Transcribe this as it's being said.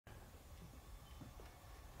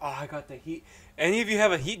Oh, I got the heat. Any of you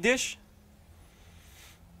have a heat dish?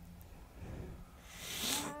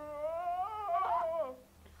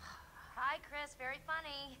 Hi, Chris. Very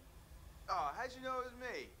funny. Oh, how'd you know it was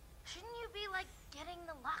me? Shouldn't you be, like, getting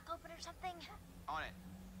the lock open or something? On it.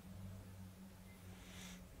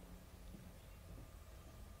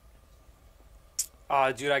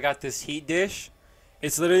 Oh, dude, I got this heat dish.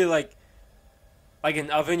 It's literally like an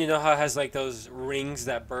oven. You know how it has like those rings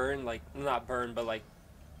that burn, like not burn, but like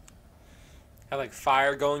have like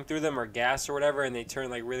fire going through them or gas or whatever, and they turn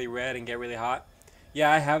like really red and get really hot. Yeah,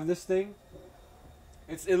 I have this thing.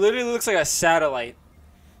 It literally looks like a satellite,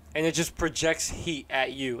 and it just projects heat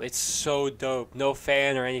at you. It's so dope. No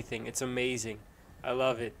fan or anything. It's amazing. I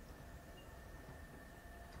love it.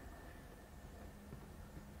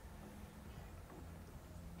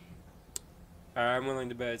 Alright, I'm willing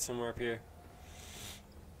to bed somewhere up here.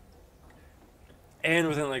 And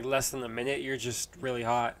within like less than a minute, you're just really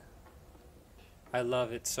hot. I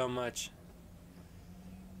love it so much.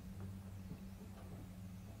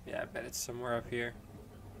 Yeah, I bet it's somewhere up here.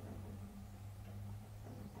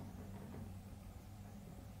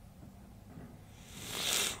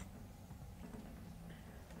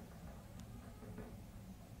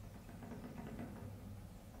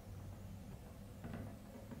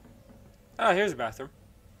 Oh, here's a bathroom.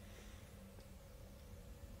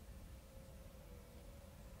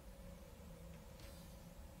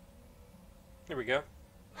 There we go.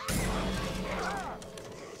 What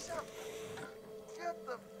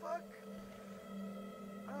the fuck?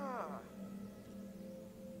 Ah.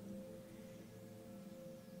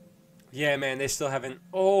 Yeah, man, they still haven't.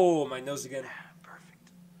 Oh, my nose again.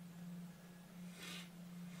 Perfect.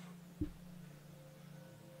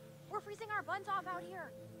 We're freezing our buns off out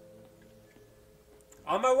here.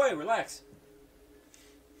 On my way, relax.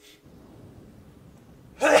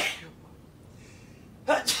 Thank you.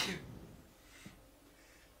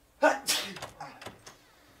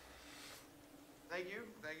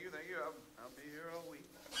 I'll be here all week.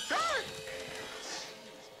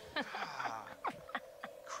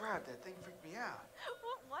 Crap, that thing freaked me out.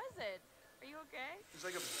 What was it? Are you okay? It was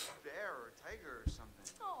like a bear or a tiger or something.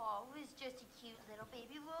 Oh, it was just a cute little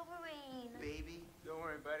baby Wolverine. Baby? Don't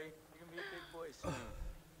worry, buddy. You're gonna be a big boy soon.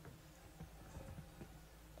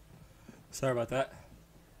 Sorry about that.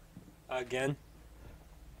 Again.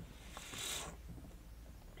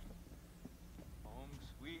 Home,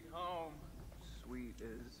 sweet home. Sweet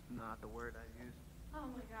is not the word I use. Oh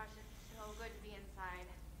my gosh, it's so good to be inside.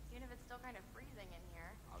 Even if it's still kind of freezing in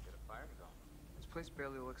here. I'll get a fire going. This place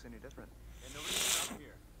barely looks any different. And nobody's up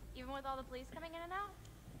here. Even with all the police coming in and out?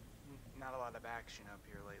 Not a lot of action up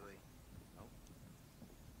here lately.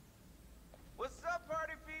 What's up,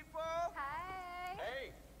 party people? Hi.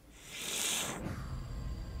 Hey.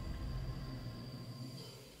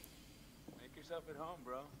 Make yourself at home,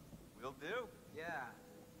 bro. Will do. Yeah,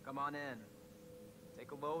 come on in.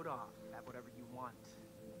 Take a load off. Have whatever you want.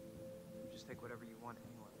 You just take whatever you want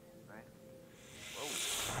anyway, right?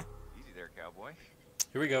 Whoa. Easy there, cowboy.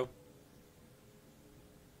 Here we go.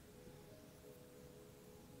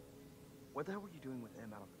 What the hell were you doing with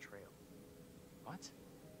M out on the trail? What?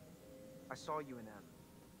 I saw you and M.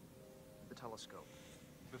 The telescope.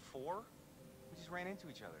 Before? We just ran into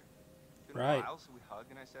each other. It's been Right. a while, so we hugged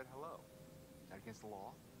and I said hello. Is that against the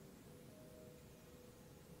law?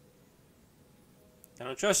 I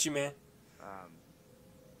don't trust you, man.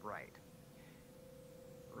 Right.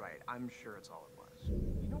 Right, I'm sure it's all it was.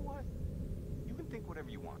 You know what? You can think whatever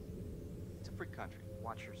you want. It's a free country.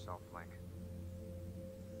 Watch yourself, Link.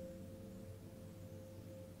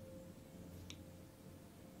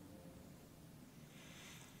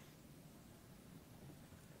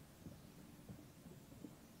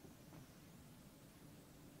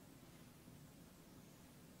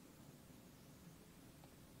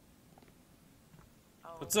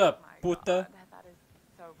 Oh, What's up, my puta? God, that is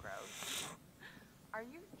so gross. Are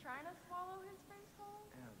you trying to swallow his face hole?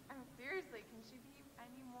 Yeah. I mean, seriously, can she be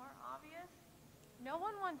any more obvious? No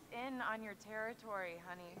one wants in on your territory,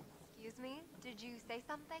 honey. Excuse me? Did you say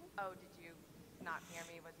something? Oh, did you not hear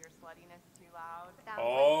me? Was your sluttiness too loud? Sounds Oh.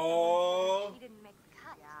 like someone said she didn't make the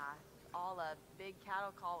cut. Yeah, all a big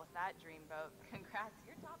cattle call with that dreamboat. Congrats,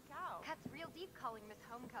 you're top cow. That's real deep calling Miss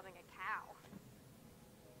Homecoming a cow.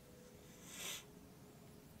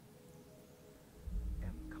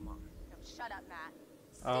 M, come on. No, shut up, Matt.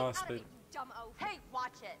 Stay Oh, out of spit. it, you dumb oaf. Hey,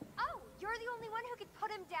 watch it. Oh, you're the only one who can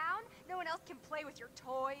put him down? No one else can play with your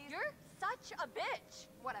toys? You're such a bitch.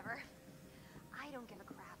 Whatever. I don't give a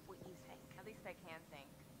crap what you think. At least I can think.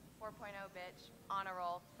 4.0, bitch. On a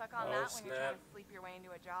roll. Suck on Oh, that when you're trying snap. to sleep your way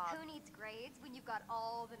into a job. Who needs grades when you've got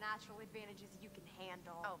all the natural advantages you can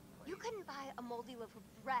handle? Oh, You couldn't buy a moldy loaf of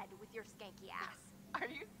bread with your skanky ass. Are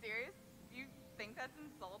you serious? You think that's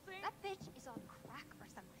insulting? That bitch is on crack or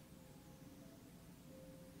something.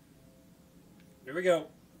 Here we go.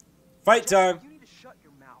 Fight time. You need to shut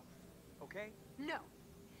your mouth, okay? No.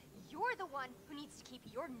 You're the one who needs to keep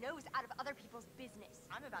your nose out of other people's business.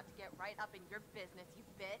 I'm about to get right up in your business, you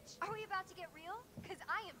bitch. Are we about to get real? Because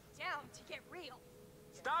I am down to get real.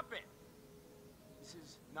 Stop it! This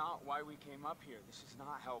is not why we came up here. This is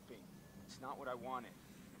not helping. It's not what I wanted.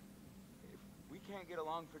 If we can't get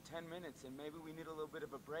along for 10 minutes, then maybe we need a little bit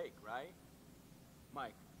of a break, right?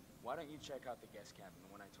 Mike, why don't you check out the guest cabin, the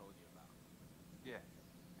one I told you about? Yeah.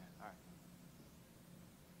 Yeah, all right.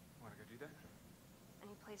 Want to go do that?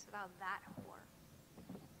 Any place without that whore.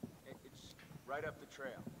 It's right up the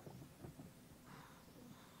trail.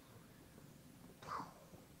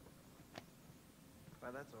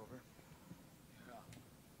 Well, that's over. Yeah.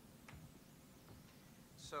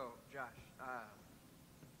 So, Josh,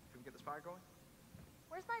 can we get this fire going?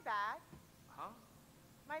 Where's my bag? Huh?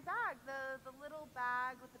 My bag, the little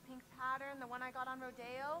bag with the pink pattern, the one I got on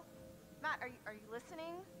Rodeo. Matt, are you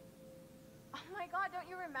listening? Oh my God,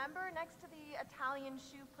 don't you remember next to the Italian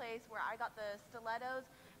shoe place where I got the stilettos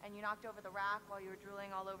and you knocked over the rack while you were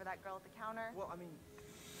drooling all over that girl at the counter? Well, I mean,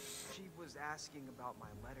 she was asking about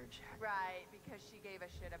my letter jacket. Right, because she gave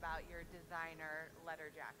a shit about your designer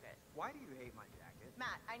letter jacket. Why do you hate my jacket?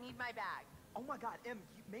 Matt, I need my bag. Oh my God, Em,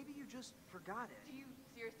 maybe you just forgot it. Do you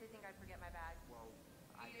seriously think I'd forget my bag? Well,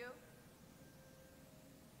 Do you?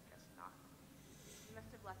 guess not. You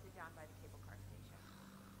must have left it down by the cable car station.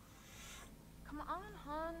 Come on,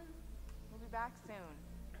 hon. We'll be back soon.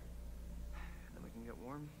 Then we can get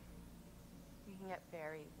warm. We can get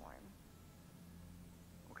very warm.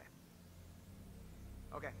 Okay.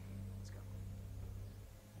 Okay, let's go.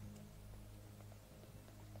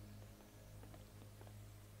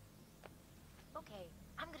 Okay,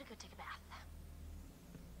 I'm gonna go take a bath.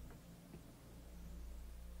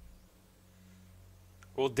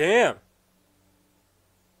 Well, damn.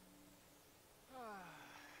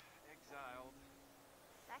 Exiled.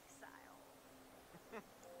 Sexile.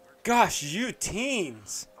 Gosh, you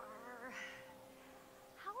teens.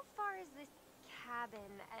 How far is this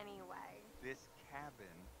cabin anyway? This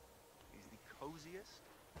cabin is the coziest,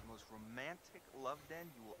 most romantic love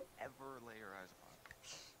den you will ever lay your eyes upon.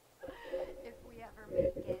 If we ever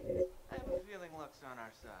make it. I have a feeling luck's on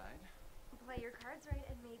our side. Play your cards right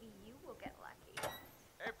and maybe you will get lucky.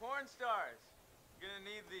 Hey, porn stars! You're gonna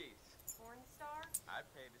need these. Porn star? I'd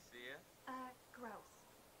pay to see you. Gross.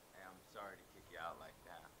 Hey, I'm sorry to kick you out like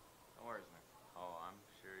that. No worries, man. Oh, I'm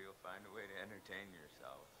sure you'll find a way to entertain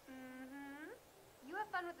yourself. Mm-hmm. You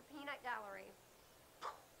have fun with the peanut gallery.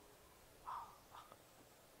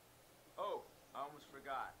 Oh, I almost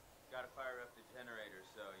forgot. Gotta fire up the generator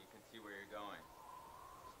so you can see where you're going.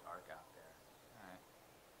 It's dark out there. Alright.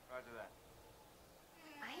 Roger that.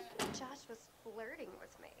 I think Josh was flirting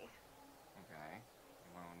with me. Okay. You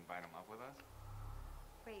want to invite him up with us?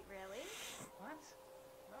 Wait, really? What?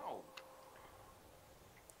 No.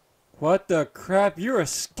 What the crap? You're a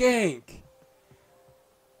skank.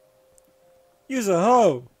 You's a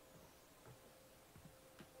hoe.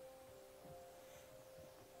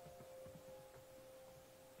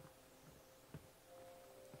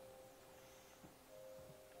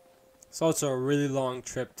 It's also a really long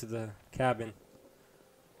trip to the cabin.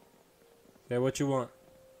 Okay, what you want?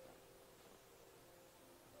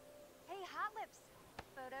 Hey, Hot Lips.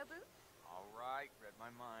 Photo booth? Alright, read my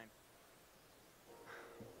mind.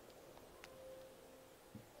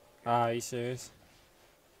 Ah, are you serious?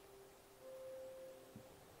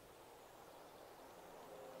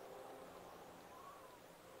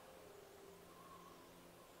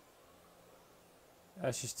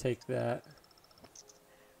 Let's just take that.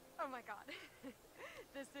 Oh my god.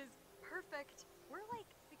 This is perfect. We're like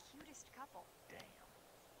the cutest couple. Damn.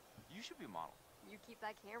 You should be a model. You keep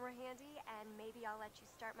that camera handy, and maybe I'll let you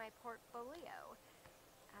start my portfolio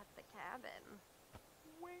at the cabin.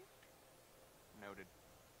 Wink. Noted.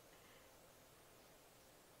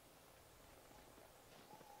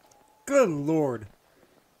 Good lord.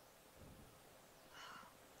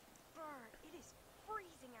 Bird, it is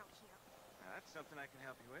freezing out here. Now, that's something I can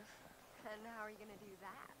help you with. And how are you gonna do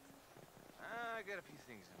that? I got a few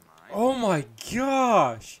things in mind. Oh my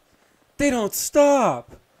gosh. They don't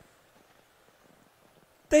stop.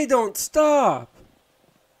 They don't stop.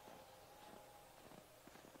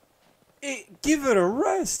 Give it a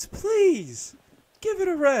rest, please. Give it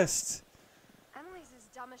a rest. Emily's as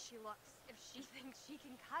dumb as she looks. If She thinks she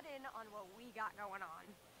can cut in on what we got going on.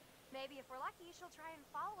 Maybe if we're lucky, she'll try and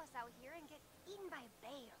follow us out here and get eaten by a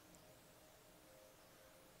bear.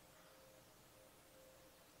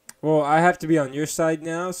 Well, I have to be on your side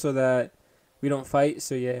now so that we don't fight.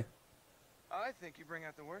 So yeah. I think you bring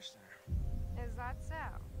out the worst in her. Is that so?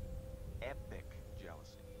 Epic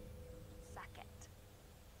jealousy. Suck it.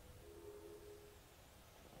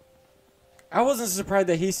 I wasn't surprised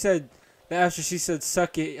that he said that after she said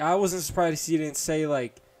 "suck it." I wasn't surprised he didn't say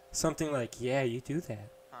like something like "yeah, you do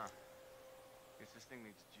that." Huh. Guess this thing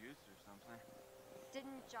needs juice or something.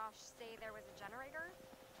 Didn't Josh say there was a generator?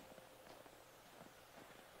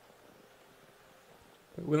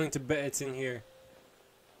 But willing to bet it's in here.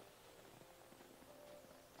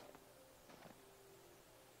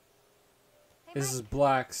 Hey, This Mike, is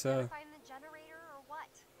black, gotta so find the generator or what?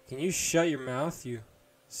 can you shut your mouth, you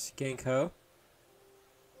skank hoe?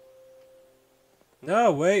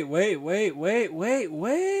 No, wait. Mike,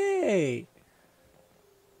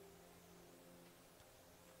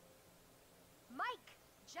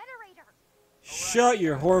 generator. Shut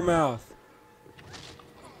your whore mouth.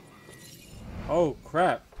 Oh,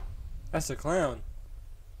 crap. That's a clown.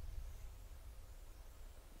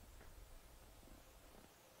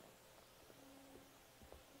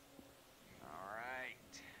 All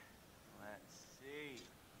right. Let's see.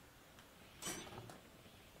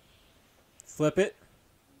 Flip it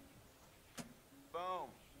Boom.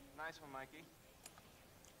 Nice one, Mikey.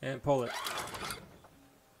 and pull it.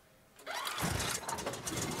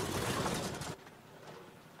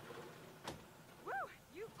 Woo,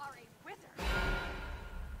 you are a wizard.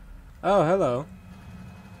 Oh, hello.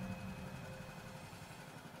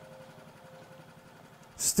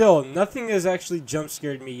 Still, nothing has actually jump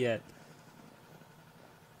scared me yet.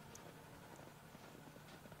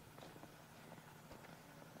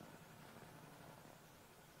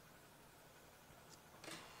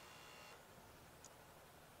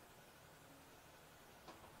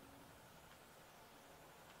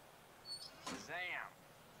 Zam.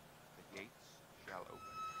 The gates shall open.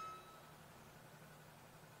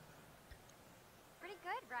 Pretty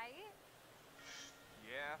good, right?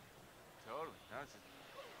 Yeah, totally. That's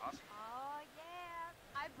awesome. Oh yeah,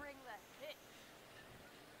 I bring the hit.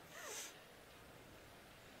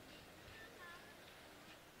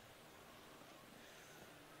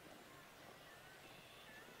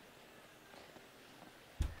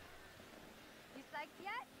 You psyched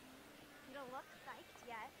yet? You don't look psyched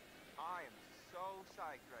yet. I am so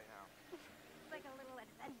psyched right now. It's like a little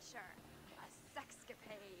adventure, a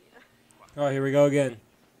sexcapade. Oh, here we go again.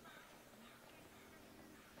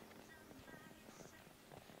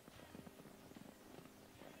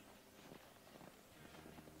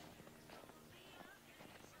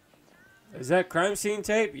 Is that crime scene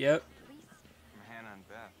tape? Yep. Police From Hannah and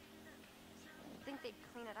Beth. think they'd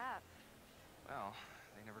clean it up. Well,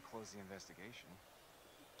 they never closed the investigation.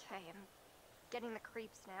 Okay, I'm getting the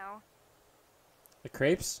creeps now. The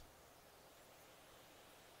crepes?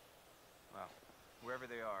 Well, whoever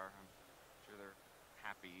they are, I'm sure they're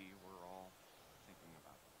happy we're all thinking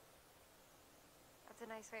about them. That's a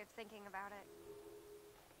nice way of thinking about it.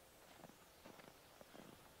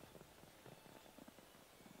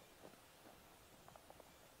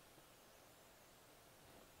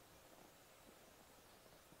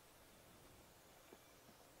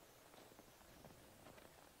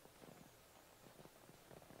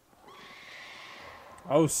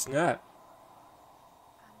 Oh, snap.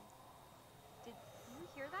 Did you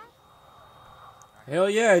hear that? Hell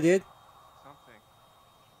yeah, I did. Something.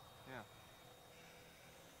 Yeah.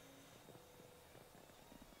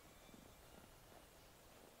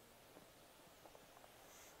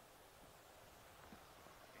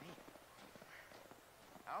 Hey,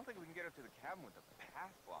 I don't think we can get up to the cabin with a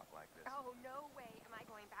path block like this. Oh, no way am I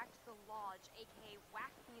going back to the lodge, aka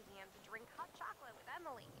Wax Museum, to drink hot chocolate with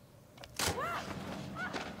Emily.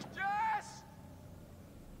 Jess!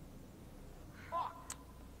 Fuck!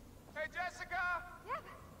 Hey, Jessica! Yep.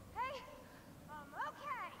 Hey.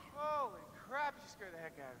 Okay. Holy crap, you scared the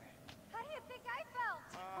heck out of me. How do you think I felt?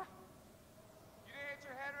 You didn't hit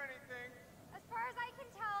your head or anything. As far as I can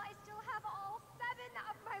tell, I still have all 7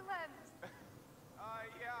 of my limbs.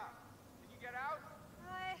 Yeah. Can you get out?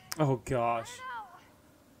 Oh, I gosh. don't know.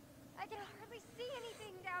 I can hardly see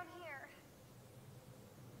anything down here.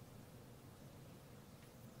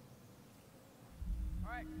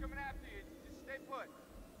 All right, coming after you. Just stay put.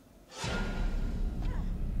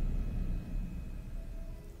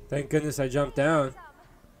 Thank goodness I jumped down.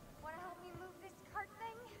 Want to help me move this cart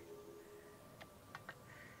thing?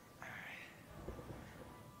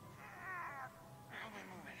 Help me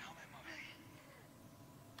move it.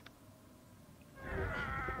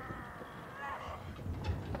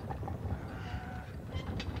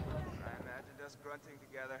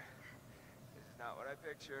 together. This is not what I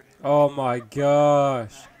pictured. Oh my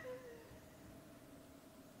gosh.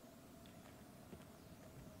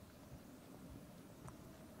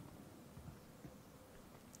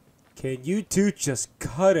 Can you two just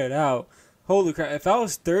cut it out? Holy crap. If I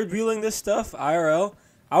was third wheeling this stuff, IRL,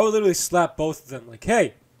 I would literally slap both of them. Like,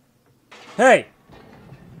 hey! Hey!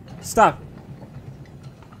 Stop.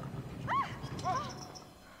 Oh,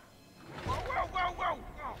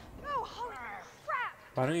 holy crap!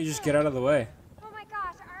 Why don't you just get out of the way? Oh my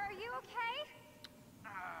gosh, are you okay?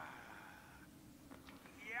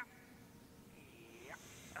 Yeah. Yeah.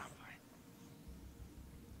 I'm fine.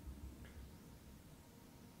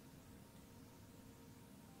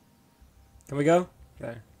 Can we go?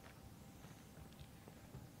 There.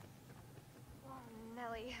 Oh,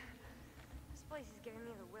 Nelly. This place is giving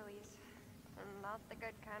me the willies. And not the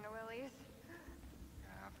good kind of willies.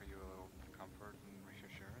 Can I offer you a little comfort and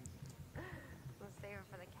reassurance? We'll save it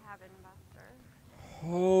for the cabin, Buster.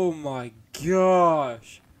 Oh my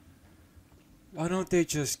gosh. Why don't they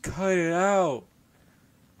just cut it out?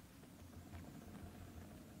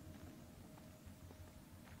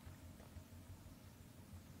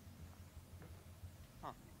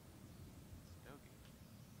 Stogie.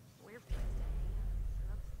 Weird place to hang out.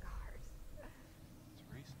 Love cigars. It's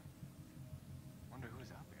recent. Wonder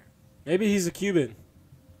who's out there. Maybe he's a Cuban.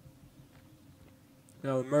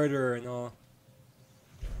 No, murderer and all.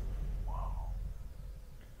 Whoa.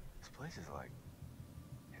 This place is like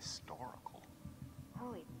historical.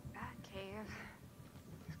 Holy bat cave.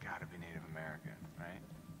 He's gotta be Native American, right?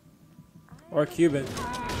 Or Cuban. You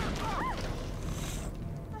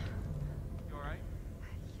alright?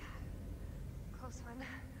 Close one.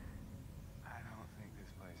 I don't think this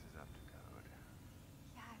place is up to code.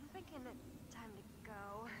 Yeah, I'm thinking it's time to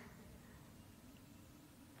go.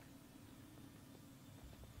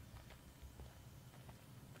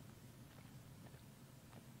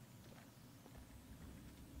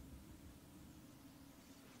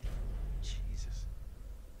 Jesus.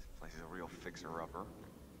 This place is a real fixer-upper.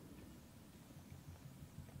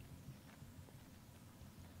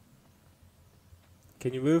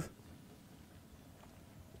 Can you move?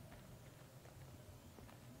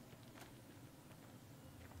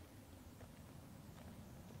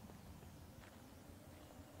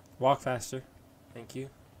 Walk faster. Thank you.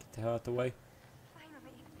 Get the hell out the way.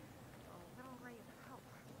 Finally. A little ray of hope.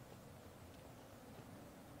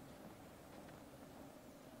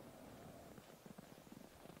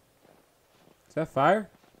 Is that fire?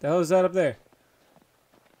 The hell is that up there?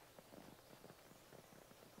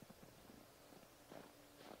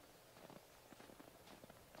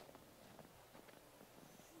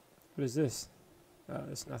 What is this? Oh,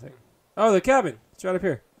 it's nothing. Oh, the cabin. It's right up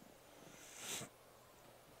here.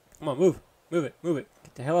 Come on, move. Move it. Move it.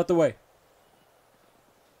 Get the hell out the way.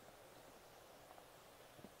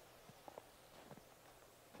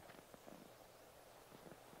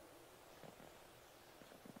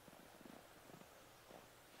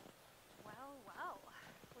 Well, well.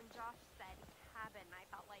 When Josh said cabin, I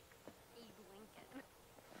felt like Abe Lincoln.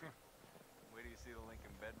 Where do you see the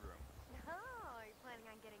Lincoln bedroom? Oh, are you planning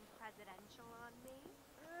on getting presidential on me?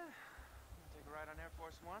 Take a ride on Air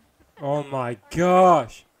Force One? Oh my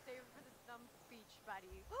gosh. Save it for the stump speech,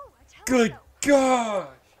 buddy. Ooh, a Good telescope.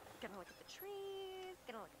 gosh. Gonna look at the trees,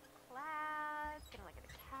 gonna look at the clouds, gonna look at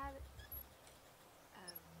the cabin.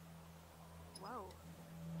 Whoa.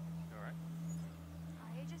 You alright?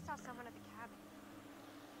 I just saw someone at the cabin.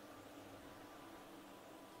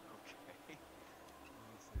 Okay. Let me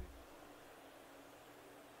see.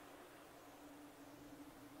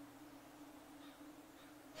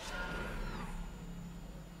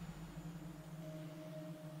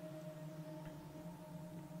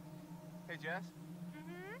 Hey, Jess.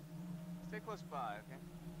 Mm-hmm. Stay close by, okay?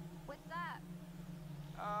 What's that?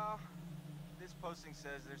 This posting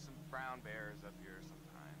says there's some brown bears up here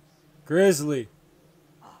sometimes. Grizzly.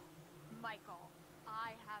 Michael,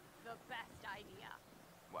 I have the best idea.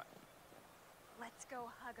 What? Let's go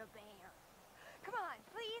hug a bear. Come on,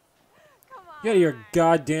 please. Come on. You out of your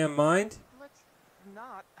goddamn mind? Let's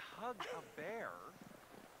not hug a bear.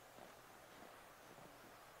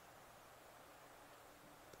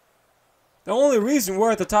 The only reason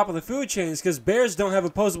we're at the top of the food chain is because bears don't have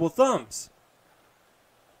opposable thumbs.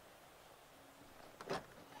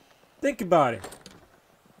 Think about it.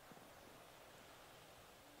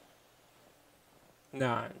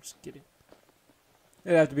 Nah, I'm just kidding.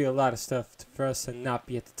 It'd have to be a lot of stuff for us to not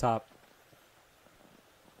be at the top.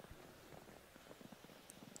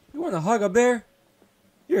 You want to hug a bear?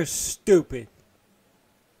 You're stupid.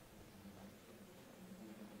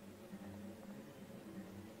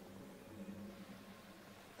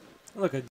 Look, a